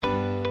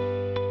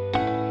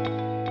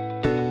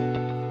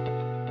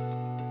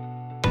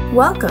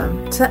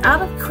Welcome to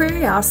Out of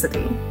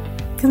Curiosity.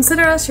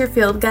 Consider us your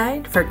field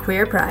guide for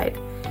queer pride.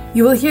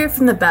 You will hear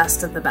from the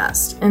best of the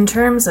best in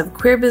terms of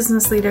queer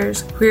business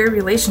leaders, queer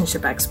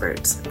relationship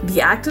experts,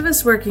 the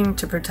activists working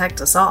to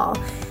protect us all,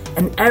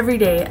 and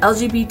everyday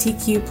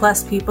LGBTQ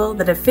plus people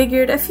that have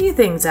figured a few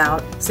things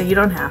out so you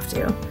don't have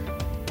to.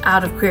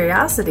 Out of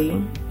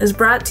Curiosity is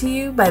brought to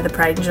you by the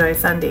Pride and Joy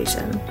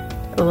Foundation.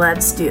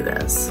 Let's do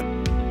this.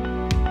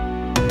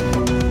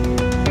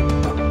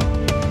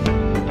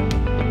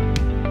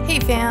 Hey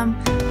fam,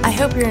 I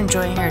hope you're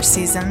enjoying our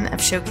season of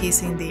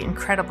showcasing the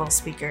incredible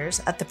speakers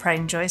at the Pride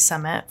and Joy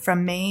Summit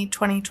from May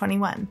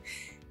 2021.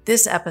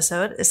 This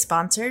episode is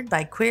sponsored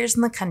by Queers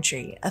in the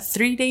Country, a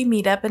 3-day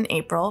meetup in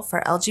April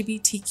for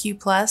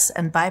LGBTQ+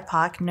 and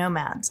BIPOC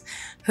nomads,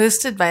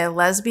 hosted by a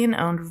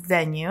lesbian-owned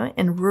venue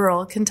in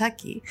rural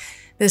Kentucky.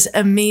 This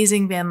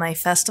amazing van life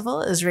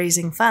festival is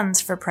raising funds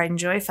for Pride and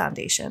Joy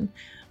Foundation.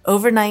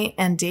 Overnight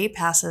and day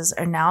passes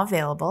are now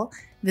available.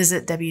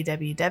 Visit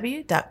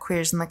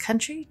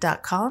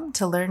www.queersinthecountry.com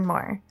to learn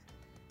more.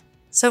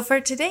 So for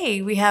today,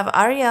 we have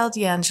Arielle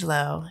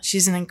D'Angelo.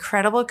 She's an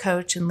incredible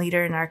coach and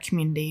leader in our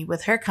community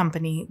with her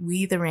company,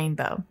 We the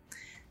Rainbow.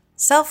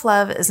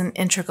 Self-love is an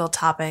integral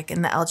topic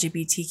in the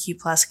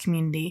LGBTQ+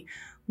 community,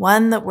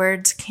 one that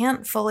words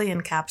can't fully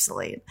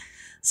encapsulate.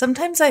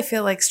 Sometimes I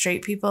feel like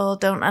straight people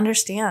don't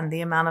understand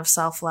the amount of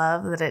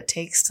self-love that it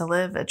takes to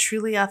live a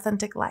truly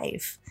authentic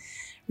life.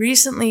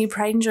 Recently,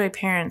 Pride and Joy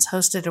parents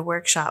hosted a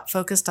workshop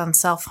focused on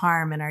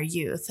self-harm in our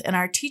youth, and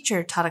our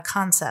teacher taught a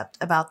concept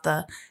about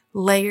the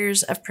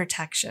layers of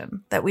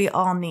protection that we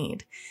all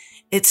need.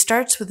 It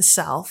starts with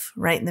self,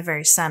 right in the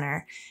very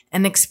center,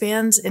 and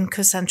expands in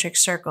concentric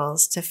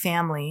circles to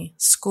family,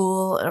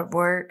 school, or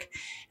work,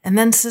 and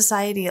then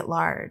society at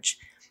large.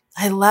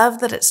 I love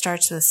that it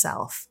starts with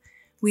self.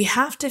 We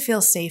have to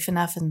feel safe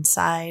enough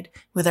inside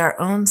with our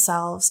own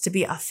selves to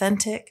be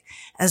authentic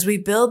as we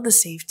build the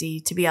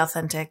safety to be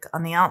authentic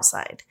on the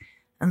outside.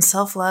 And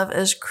self-love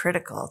is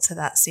critical to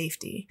that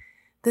safety.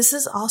 This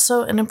is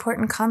also an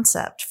important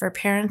concept for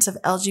parents of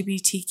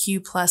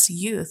LGBTQ+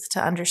 youth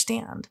to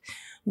understand.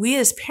 We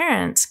as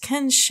parents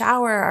can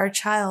shower our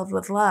child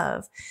with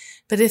love,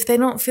 but if they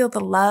don't feel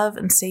the love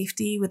and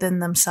safety within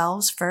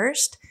themselves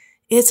first,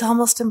 it's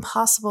almost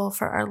impossible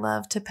for our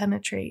love to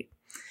penetrate.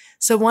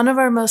 So one of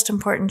our most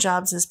important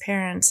jobs as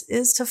parents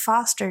is to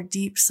foster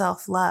deep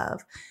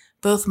self-love,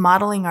 both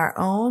modeling our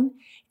own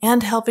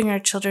and helping our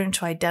children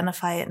to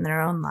identify it in their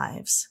own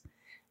lives.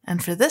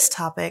 And for this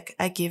topic,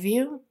 I give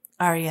you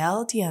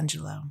Arielle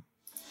D'Angelo.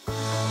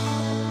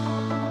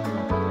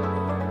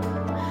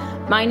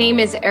 My name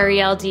is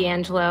Arielle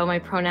D'Angelo. My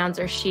pronouns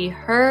are she,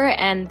 her,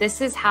 and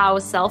this is how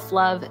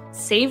self-love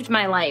saved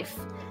my life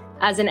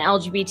as an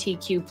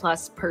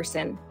LGBTQ+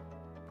 person.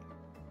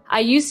 I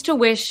used to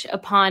wish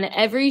upon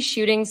every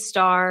shooting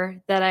star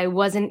that I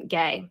wasn't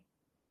gay.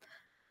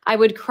 I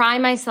would cry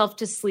myself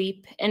to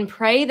sleep and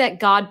pray that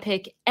God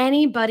pick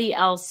anybody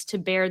else to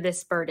bear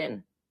this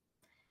burden.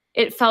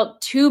 It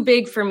felt too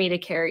big for me to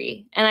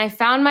carry, and I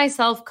found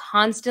myself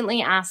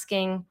constantly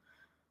asking,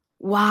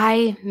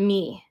 why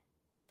me?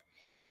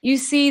 You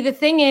see, the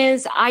thing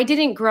is, I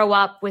didn't grow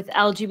up with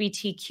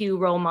LGBTQ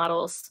role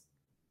models.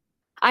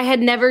 I had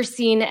never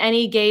seen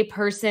any gay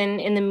person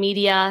in the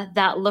media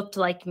that looked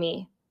like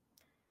me.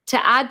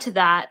 To add to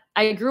that,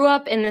 I grew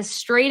up in the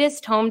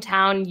straightest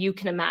hometown you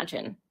can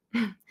imagine.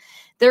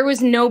 There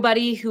was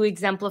nobody who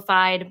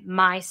exemplified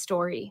my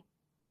story.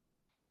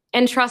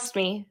 And trust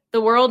me,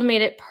 the world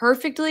made it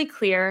perfectly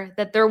clear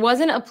that there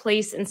wasn't a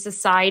place in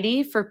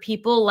society for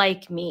people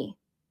like me.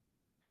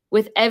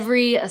 With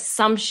every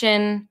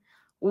assumption,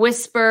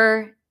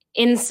 whisper,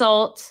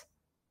 insult,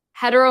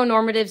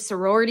 heteronormative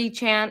sorority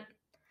chant,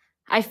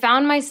 I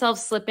found myself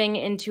slipping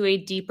into a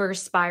deeper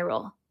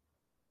spiral.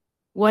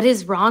 What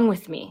is wrong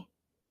with me?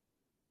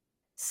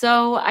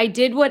 So I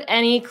did what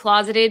any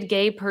closeted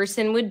gay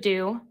person would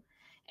do,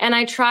 and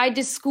I tried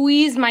to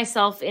squeeze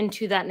myself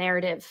into that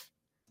narrative.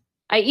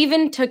 I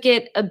even took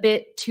it a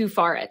bit too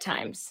far at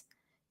times,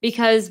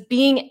 because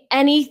being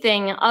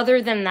anything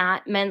other than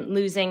that meant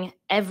losing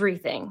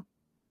everything,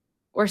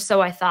 or so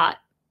I thought.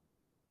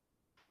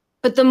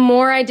 But the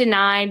more I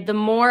denied, the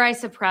more I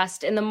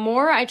suppressed, and the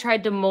more I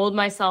tried to mold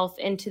myself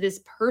into this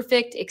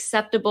perfect,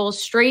 acceptable,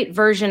 straight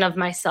version of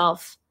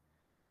myself,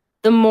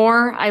 the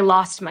more I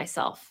lost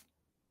myself.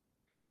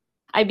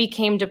 I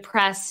became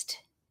depressed,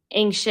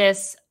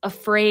 anxious,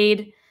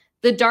 afraid.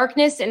 The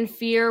darkness and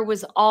fear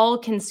was all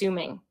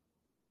consuming.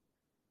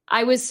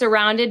 I was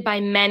surrounded by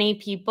many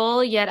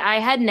people, yet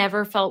I had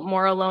never felt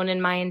more alone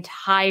in my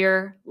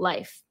entire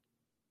life.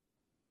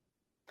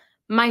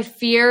 My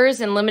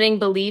fears and limiting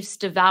beliefs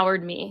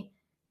devoured me,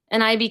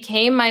 and I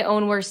became my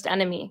own worst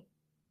enemy.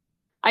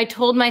 I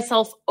told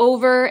myself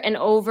over and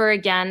over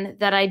again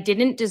that I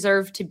didn't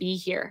deserve to be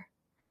here,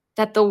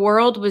 that the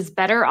world was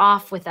better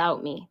off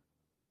without me.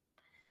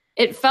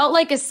 It felt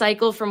like a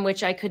cycle from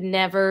which I could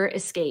never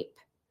escape.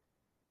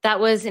 That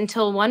was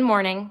until one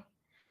morning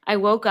I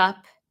woke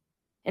up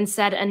and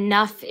said,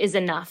 enough is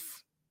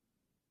enough.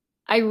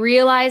 I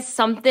realized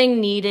something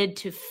needed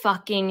to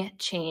fucking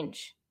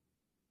change.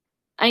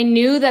 I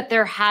knew that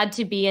there had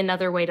to be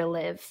another way to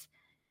live,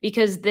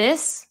 because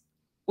this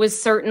was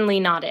certainly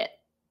not it.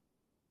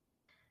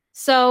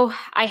 So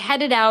I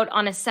headed out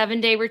on a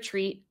 7-day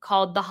retreat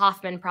called the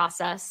Hoffman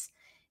Process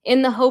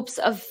in the hopes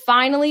of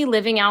finally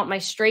living out my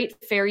straight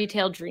fairy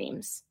tale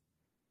dreams.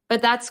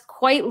 But that's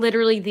quite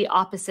literally the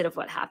opposite of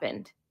what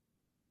happened.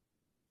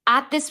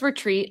 At this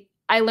retreat,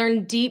 I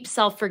learned deep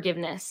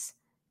self-forgiveness,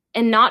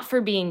 and not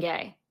for being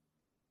gay.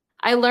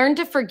 I learned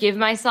to forgive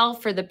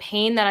myself for the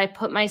pain that I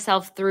put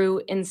myself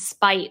through in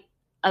spite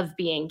of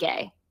being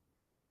gay.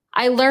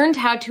 I learned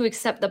how to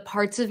accept the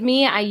parts of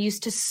me I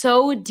used to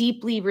so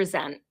deeply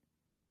resent.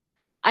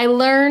 I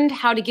learned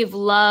how to give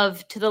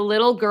love to the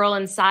little girl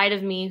inside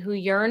of me who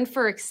yearned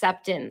for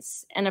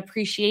acceptance and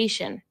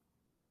appreciation.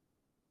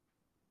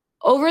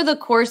 Over the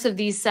course of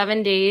these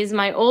 7 days,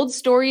 my old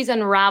stories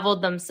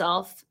unraveled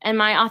themselves and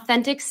my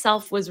authentic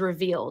self was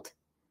revealed.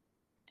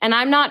 And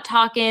I'm not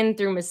talking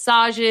through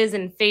massages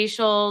and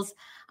facials.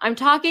 I'm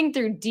talking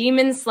through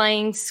demon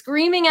slaying,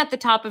 screaming at the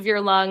top of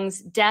your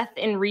lungs, death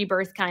and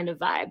rebirth kind of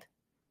vibe.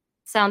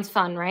 Sounds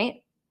fun,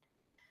 right?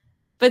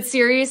 But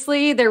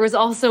seriously, there was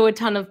also a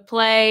ton of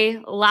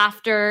play,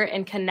 laughter,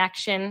 and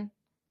connection.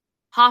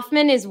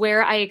 Hoffman is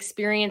where I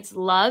experienced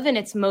love in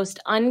its most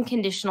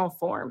unconditional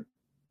form.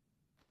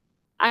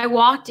 I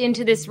walked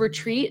into this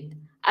retreat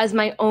as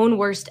my own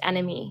worst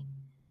enemy,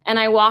 and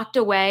I walked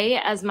away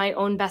as my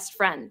own best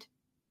friend.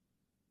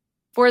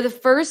 For the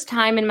first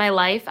time in my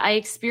life, I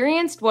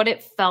experienced what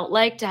it felt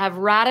like to have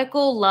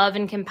radical love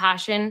and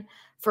compassion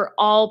for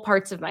all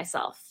parts of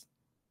myself.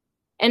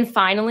 And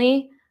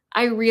finally,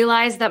 I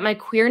realized that my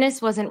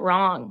queerness wasn't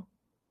wrong.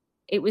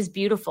 It was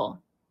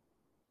beautiful.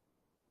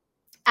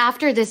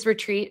 After this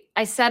retreat,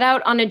 I set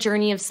out on a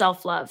journey of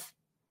self-love.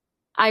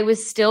 I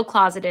was still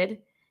closeted,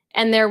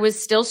 and there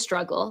was still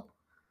struggle.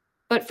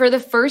 But for the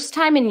first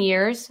time in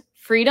years,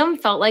 freedom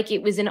felt like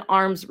it was in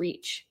arm's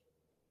reach.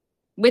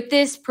 With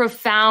this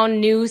profound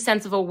new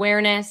sense of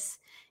awareness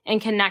and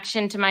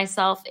connection to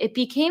myself, it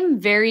became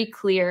very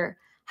clear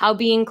how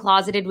being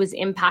closeted was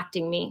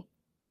impacting me.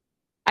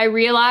 I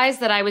realized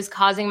that I was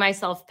causing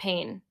myself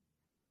pain,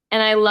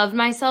 and I loved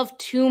myself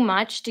too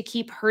much to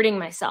keep hurting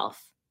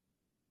myself.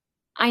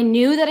 I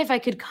knew that if I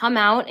could come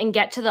out and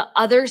get to the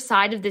other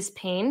side of this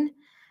pain,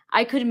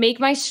 I could make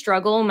my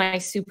struggle my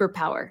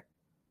superpower.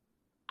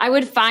 I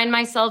would find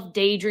myself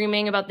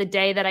daydreaming about the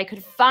day that I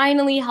could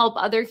finally help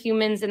other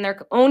humans in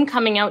their own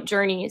coming out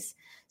journeys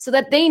so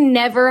that they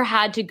never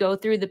had to go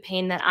through the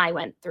pain that I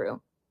went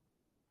through.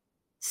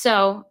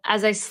 So,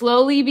 as I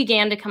slowly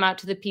began to come out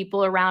to the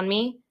people around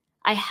me,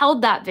 I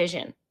held that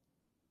vision.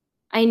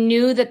 I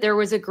knew that there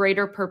was a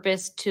greater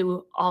purpose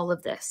to all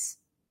of this.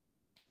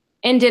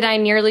 And did I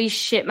nearly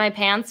shit my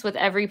pants with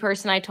every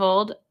person I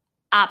told?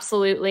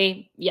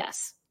 Absolutely,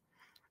 yes.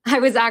 I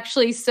was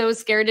actually so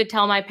scared to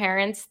tell my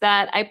parents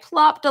that I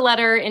plopped a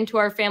letter into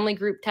our family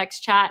group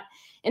text chat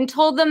and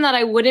told them that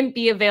I wouldn't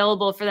be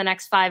available for the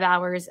next 5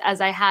 hours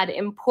as I had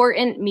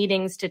important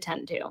meetings to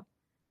tend to.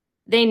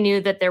 They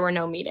knew that there were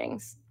no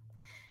meetings.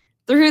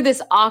 Through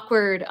this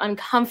awkward,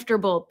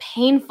 uncomfortable,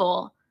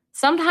 painful,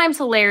 sometimes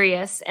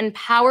hilarious, and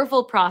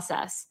powerful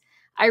process,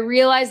 I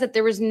realized that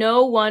there was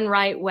no one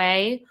right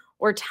way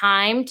or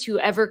time to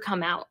ever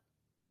come out.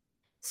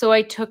 So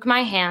I took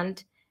my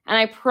hand and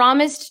I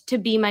promised to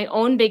be my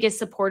own biggest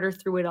supporter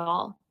through it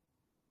all.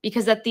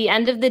 Because at the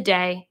end of the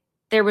day,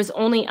 there was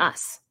only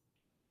us.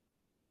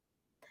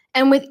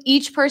 And with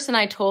each person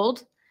I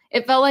told,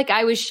 it felt like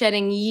I was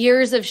shedding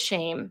years of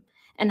shame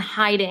and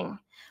hiding.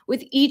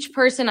 With each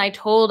person I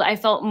told, I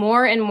felt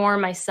more and more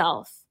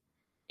myself.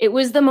 It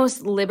was the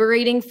most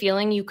liberating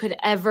feeling you could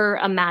ever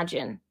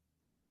imagine.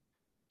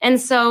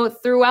 And so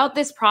throughout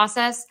this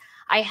process,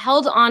 I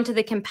held on to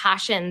the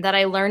compassion that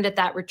I learned at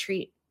that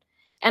retreat,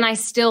 and I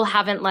still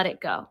haven't let it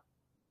go.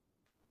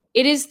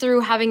 It is through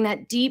having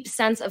that deep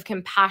sense of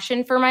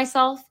compassion for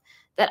myself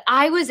that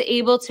I was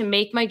able to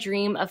make my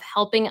dream of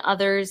helping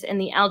others in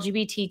the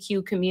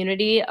LGBTQ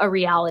community a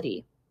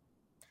reality.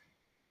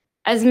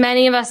 As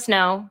many of us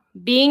know,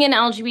 being an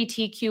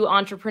LGBTQ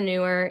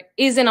entrepreneur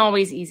isn't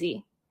always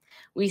easy.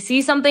 We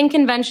see something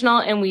conventional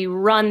and we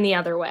run the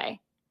other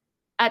way.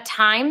 At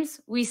times,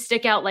 we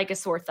stick out like a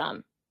sore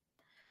thumb.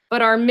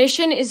 But our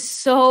mission is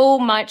so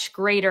much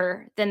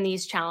greater than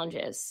these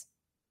challenges.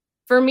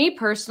 For me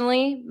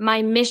personally,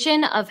 my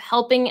mission of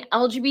helping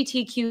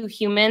LGBTQ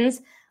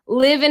humans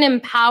live an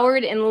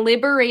empowered and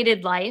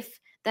liberated life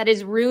that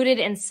is rooted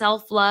in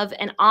self-love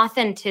and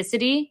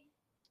authenticity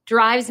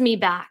drives me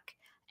back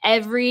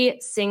every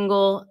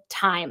single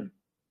time.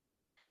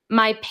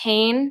 My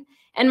pain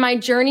and my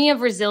journey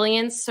of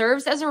resilience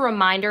serves as a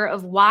reminder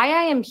of why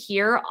I am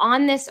here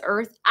on this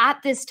earth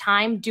at this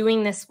time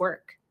doing this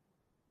work.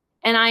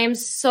 And I am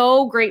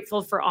so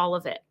grateful for all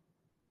of it.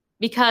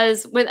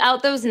 Because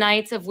without those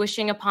nights of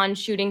wishing upon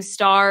shooting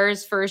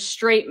stars for a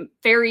straight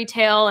fairy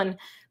tale and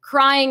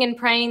crying and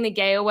praying the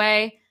gay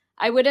away,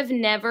 I would have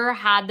never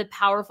had the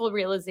powerful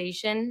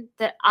realization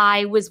that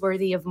I was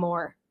worthy of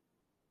more.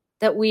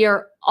 that we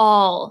are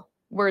all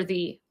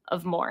worthy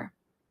of more.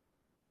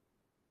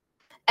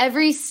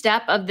 Every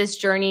step of this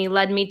journey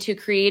led me to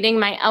creating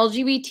my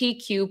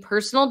LGBTQ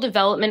personal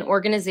development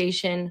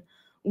organization,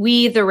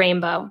 We the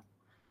Rainbow,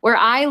 where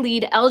I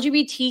lead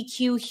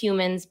LGBTQ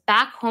humans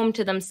back home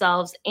to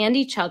themselves and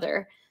each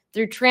other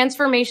through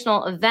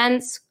transformational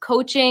events,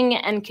 coaching,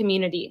 and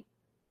community.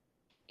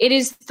 It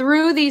is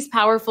through these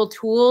powerful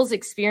tools,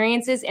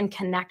 experiences, and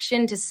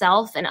connection to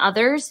self and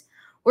others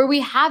where we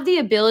have the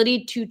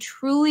ability to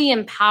truly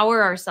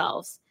empower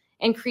ourselves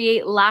and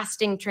create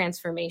lasting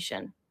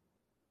transformation.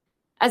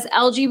 As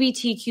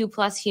LGBTQ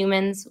plus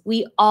humans,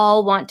 we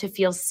all want to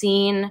feel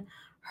seen,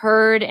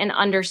 heard, and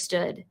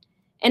understood.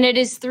 And it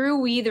is through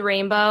We the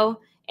Rainbow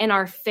and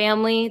our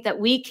family that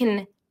we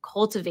can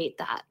cultivate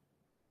that.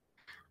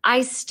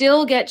 I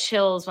still get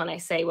chills when I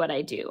say what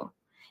I do.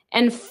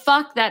 And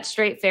fuck that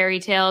straight fairy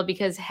tale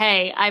because,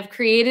 hey, I've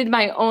created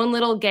my own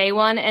little gay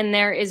one and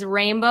there is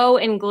rainbow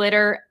and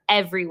glitter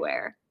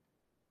everywhere.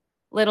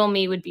 Little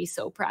me would be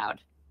so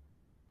proud.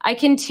 I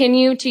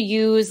continue to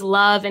use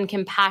love and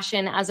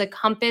compassion as a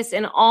compass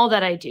in all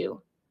that I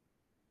do.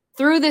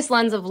 Through this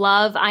lens of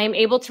love, I am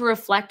able to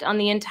reflect on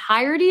the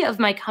entirety of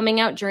my coming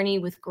out journey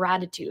with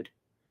gratitude,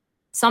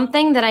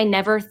 something that I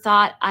never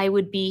thought I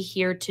would be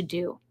here to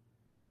do.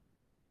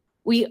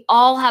 We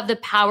all have the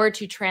power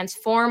to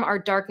transform our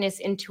darkness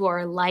into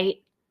our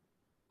light,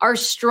 our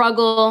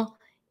struggle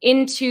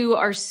into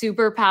our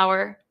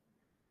superpower,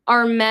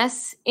 our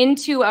mess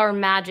into our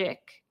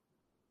magic.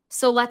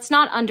 So let's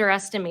not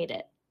underestimate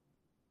it.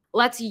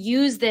 Let's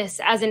use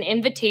this as an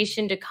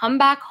invitation to come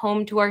back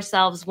home to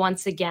ourselves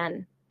once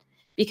again,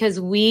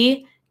 because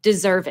we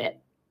deserve it.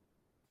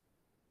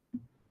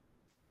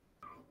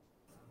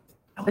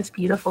 That was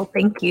beautiful.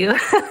 Thank you.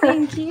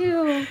 Thank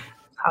you.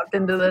 Hopped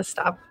into the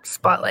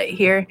spotlight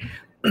here.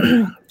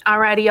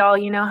 Alrighty, y'all.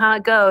 You know how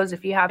it goes.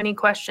 If you have any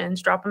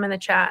questions, drop them in the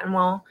chat, and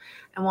we'll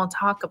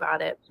talk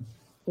about it.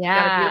 Yeah,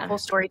 got a beautiful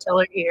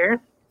storyteller here.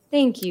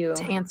 Thank you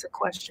to answer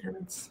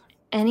questions.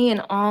 Any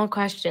and all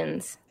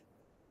questions.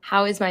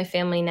 How is my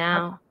family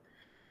now?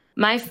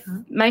 My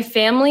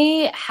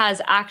family has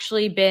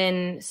actually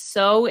been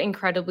so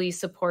incredibly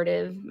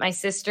supportive. My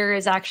sister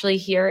is actually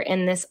here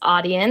in this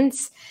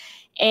audience.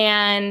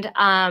 And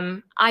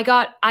I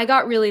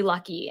got really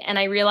lucky, and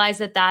I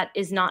realized that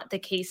is not the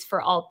case for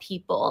all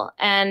people.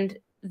 And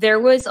there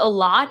was a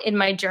lot in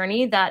my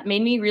journey that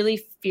made me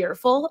really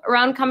fearful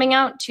around coming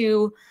out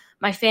to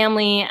my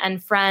family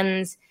and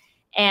friends.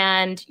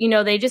 And, you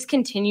know, they just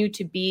continue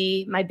to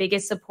be my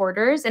biggest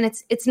supporters. And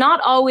it's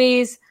not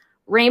always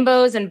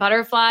rainbows and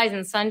butterflies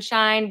and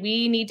sunshine.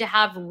 We need to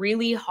have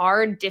really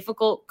hard,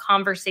 difficult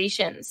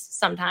conversations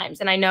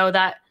sometimes. And I know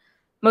that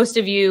most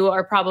of you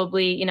are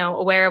probably, you know,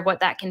 aware of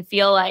what that can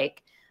feel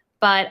like.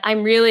 But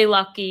I'm really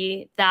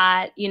lucky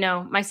that, you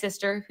know, my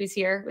sister who's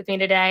here with me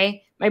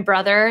today, my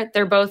brother,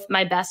 they're both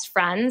my best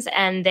friends,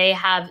 and they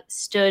have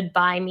stood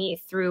by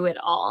me through it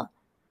all.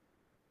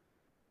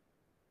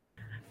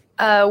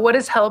 What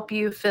has helped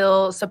you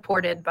feel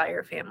supported by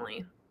your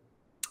family?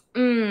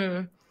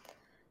 I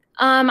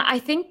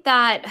think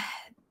that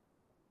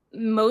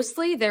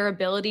mostly their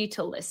ability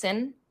to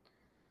listen.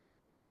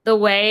 The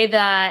way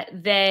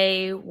that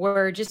they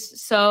were just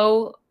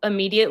so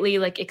immediately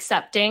like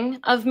accepting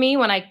of me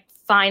when I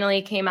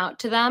finally came out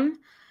to them.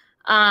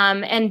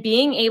 And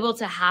being able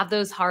to have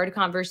those hard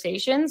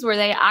conversations where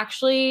they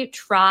actually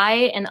try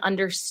and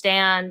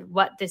understand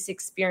what this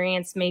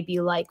experience may be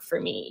like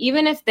for me.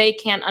 Even if they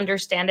can't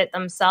understand it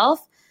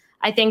themselves,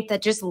 I think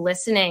that just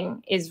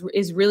listening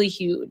is really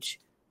huge.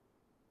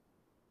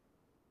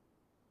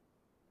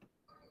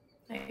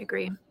 I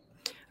agree.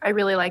 I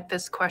really like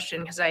this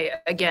question because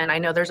I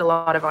know there's a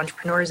lot of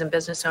entrepreneurs and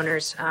business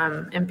owners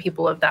and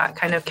people of that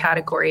kind of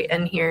category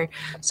in here.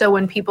 So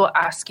when people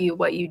ask you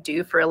what you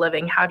do for a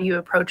living, how do you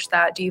approach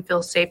that? Do you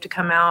feel safe to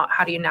come out?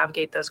 How do you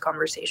navigate those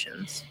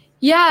conversations?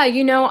 Yeah,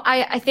 you know,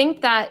 I think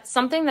that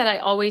something that I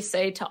always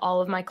say to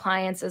all of my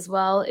clients as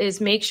well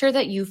is make sure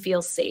that you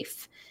feel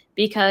safe,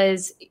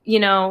 because, you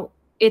know,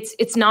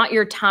 it's not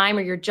your time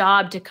or your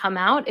job to come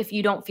out if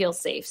you don't feel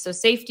safe. So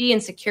safety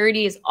and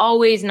security is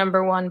always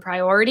number one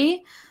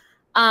priority.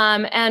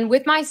 And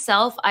with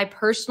myself, I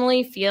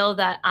personally feel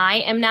that I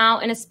am now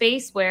in a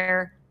space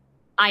where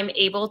I'm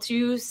able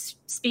to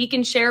speak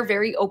and share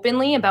very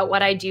openly about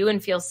what I do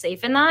and feel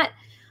safe in that.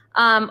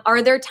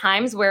 Are there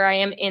times where I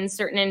am in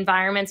certain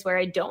environments where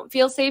I don't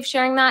feel safe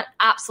sharing that?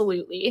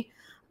 Absolutely.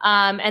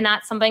 And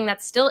that's something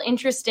that's still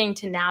interesting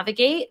to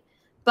navigate.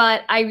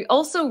 But I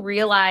also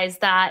realize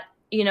that,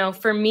 you know,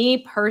 for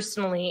me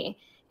personally,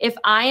 if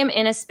I am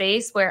in a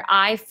space where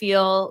I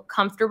feel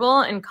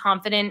comfortable and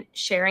confident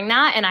sharing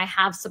that and I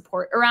have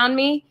support around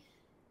me,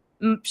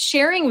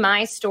 sharing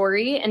my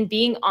story and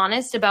being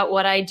honest about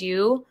what I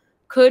do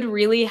could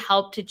really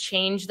help to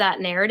change that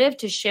narrative,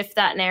 to shift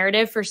that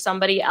narrative for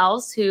somebody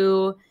else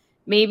who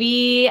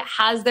maybe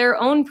has their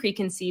own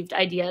preconceived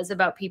ideas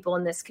about people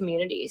in this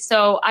community.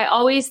 So I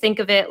always think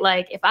of it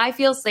like, if I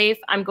feel safe,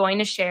 I'm going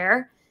to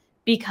share,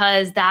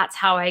 because that's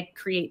how I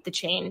create the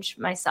change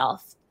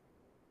myself.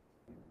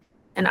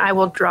 And I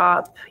will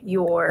drop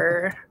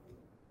your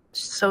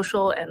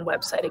social and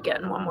website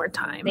again one more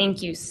time.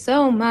 Thank you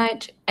so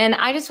much. And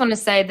I just want to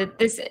say that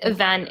this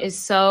event is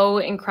so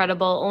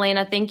incredible.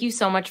 Elena, thank you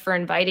so much for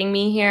inviting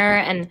me here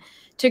and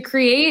to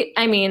create,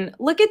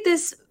 look at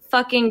this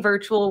fucking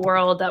virtual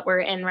world that we're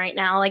in right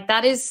now. Like,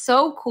 that is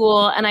so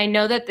cool. And I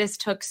know that this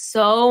took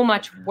so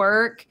much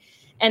work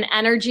and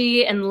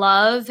energy and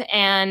love.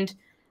 And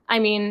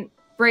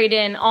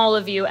Brayden, all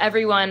of you,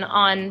 everyone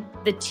on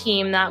the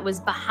team that was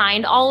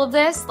behind all of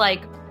this,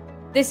 like,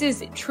 this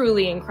is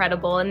truly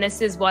incredible, and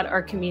this is what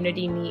our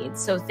community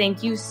needs. So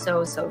thank you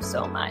so, so,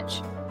 so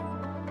much.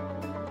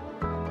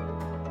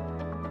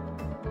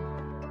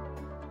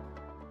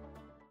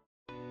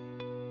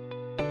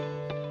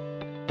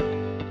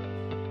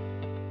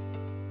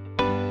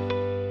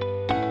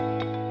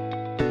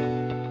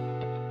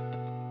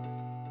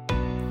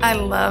 I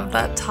love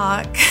that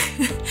talk.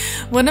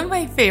 One of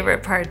my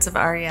favorite parts of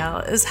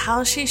Arielle is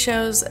how she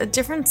shows a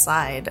different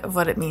side of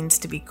what it means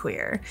to be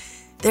queer.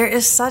 There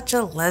is such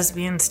a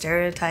lesbian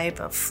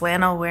stereotype of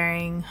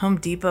flannel-wearing, Home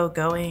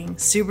Depot-going,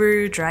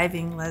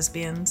 Subaru-driving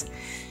lesbians.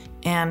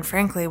 And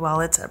frankly,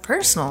 while it's a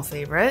personal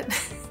favorite,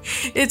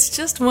 it's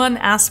just one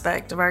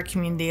aspect of our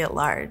community at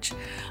large.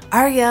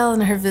 Arielle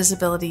and her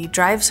visibility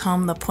drives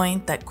home the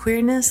point that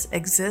queerness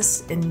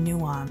exists in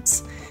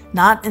nuance,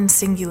 not in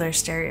singular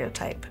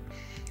stereotype.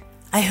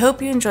 I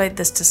hope you enjoyed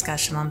this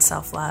discussion on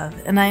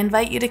self-love, and I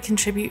invite you to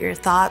contribute your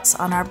thoughts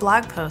on our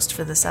blog post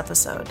for this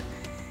episode.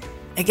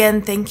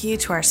 Again, thank you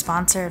to our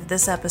sponsor of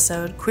this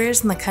episode,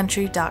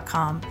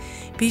 queersinthecountry.com.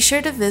 Be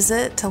sure to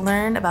visit to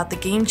learn about the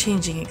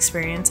game-changing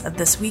experience of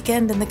this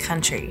weekend in the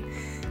country,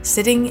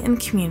 sitting in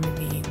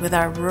community with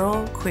our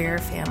rural queer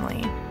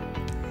family.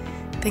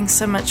 Thanks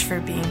so much for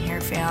being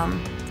here,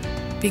 fam.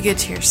 Be good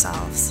to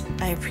yourselves.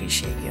 I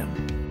appreciate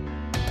you.